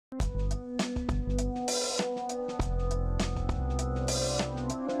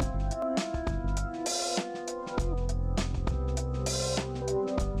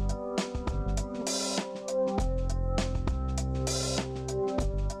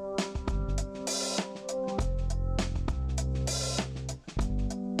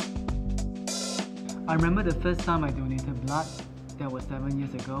I remember the first time I donated blood. That was 7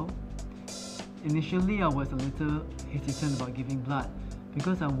 years ago. Initially, I was a little hesitant about giving blood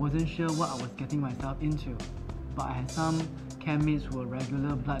because I wasn't sure what I was getting myself into. But I had some campmates who were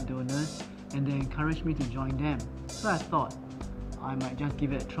regular blood donors and they encouraged me to join them. So I thought I might just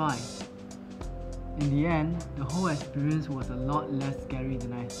give it a try. In the end, the whole experience was a lot less scary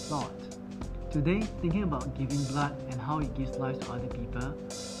than I thought. Today, thinking about giving blood and how it gives life to other people,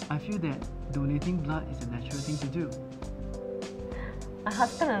 I feel that donating blood is a natural thing to do. My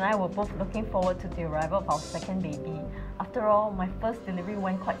husband and I were both looking forward to the arrival of our second baby. After all, my first delivery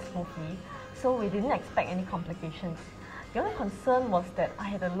went quite smoothly, so we didn't expect any complications. The only concern was that I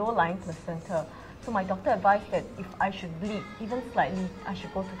had a low-lying placenta, so my doctor advised that if I should bleed, even slightly, I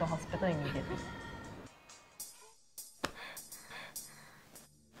should go to the hospital immediately.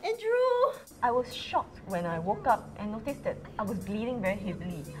 Andrew! I was shocked when I woke up and noticed that I was bleeding very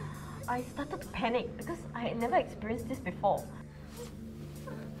heavily. I started to panic because I had never experienced this before.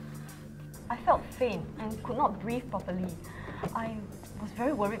 I felt faint and could not breathe properly. I was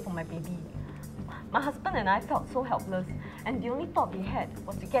very worried for my baby. My husband and I felt so helpless, and the only thought we had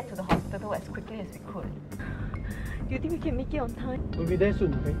was to get to the hospital as quickly as we could. Do you think we can make it on time? We'll be there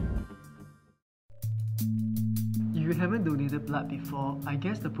soon, okay? If you haven't donated blood before, I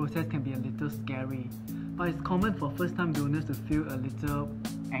guess the process can be a little scary. But it's common for first-time donors to feel a little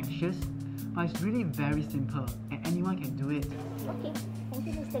anxious. But it's really very simple, and anyone can do it. Okay, thank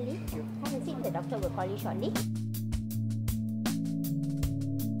you, Mr. Lee. Have a seat, the doctor will call you shortly.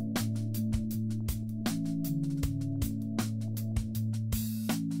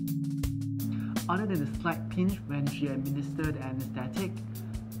 Other than the slight pinch when she administered anesthetic,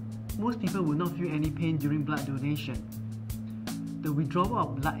 most people will not feel any pain during blood donation. The withdrawal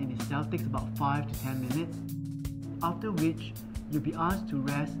of blood in itself takes about 5 to 10 minutes, after which you'll be asked to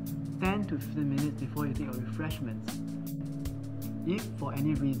rest 10 to 15 minutes before you take your refreshments. If for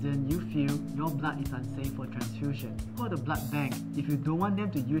any reason you feel your blood is unsafe for transfusion, call the blood bank if you don't want them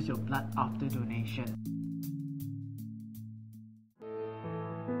to use your blood after donation.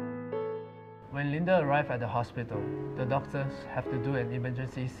 When Linda arrived at the hospital, the doctors have to do an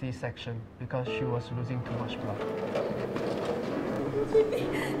emergency C-section because she was losing too much blood. Do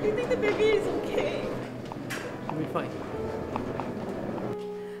you think the baby is okay? She'll be fine.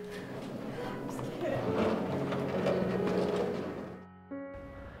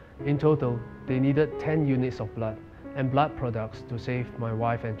 In total, they needed 10 units of blood and blood products to save my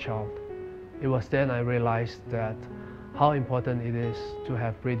wife and child. It was then I realized that how important it is to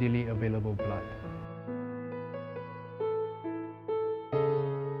have readily available blood.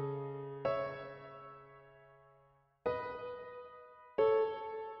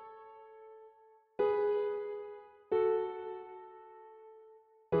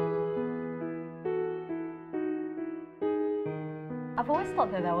 I've always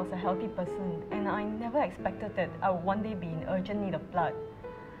thought that I was a healthy person, and I never expected that I would one day be in urgent need of blood.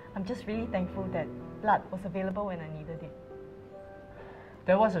 I'm just really thankful that blood was available when I needed it.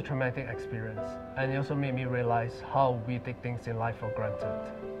 That was a traumatic experience, and it also made me realize how we take things in life for granted.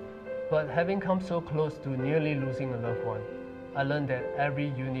 But having come so close to nearly losing a loved one, I learned that every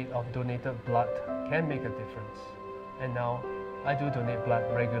unit of donated blood can make a difference. And now, I do donate blood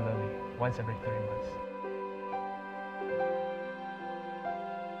regularly, once every 3 months.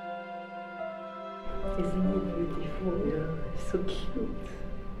 Isn't he beautiful? Yeah, So cute.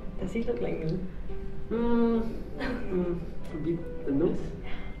 Does he look like me? A bit the nose.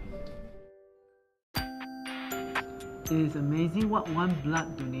 It is amazing what one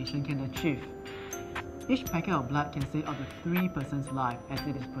blood donation can achieve. Each packet of blood can save up to 3 persons' life as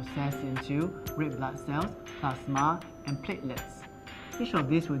it is processed into red blood cells, plasma, and platelets. Each of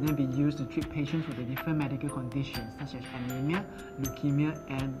these will then be used to treat patients with different medical conditions such as anemia, leukemia,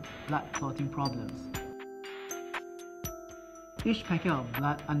 and blood clotting problems. Each packet of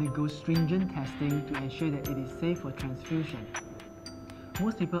blood undergoes stringent testing to ensure that it is safe for transfusion.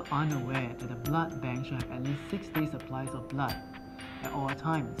 Most people aren't aware that the blood bank should have at least 6 days supplies of blood at all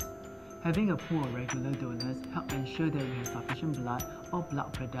times. Having a pool of regular donors helps ensure that we have sufficient blood or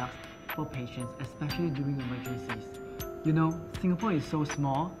blood products for patients, especially during emergencies. You know, Singapore is so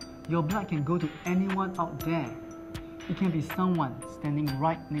small, your blood can go to anyone out there. It can be someone standing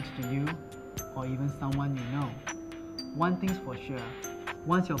right next to you, or even someone you know. One thing's for sure,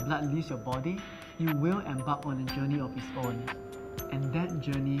 once your blood leaves your body, you will embark on a journey of its own. And that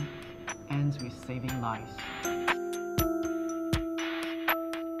journey ends with saving lives.